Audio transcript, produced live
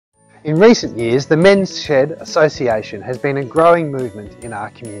In recent years, the Men's Shed Association has been a growing movement in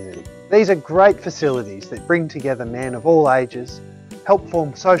our community. These are great facilities that bring together men of all ages, help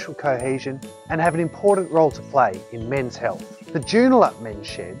form social cohesion and have an important role to play in men's health. The Joondalup Men's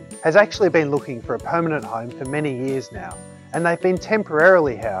Shed has actually been looking for a permanent home for many years now, and they've been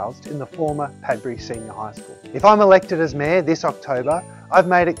temporarily housed in the former Padbury Senior High School. If I'm elected as Mayor this October, I've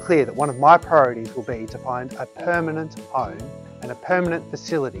made it clear that one of my priorities will be to find a permanent home and a permanent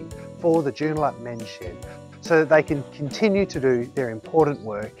facility for the Joondalup Men's Shed so that they can continue to do their important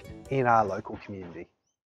work in our local community.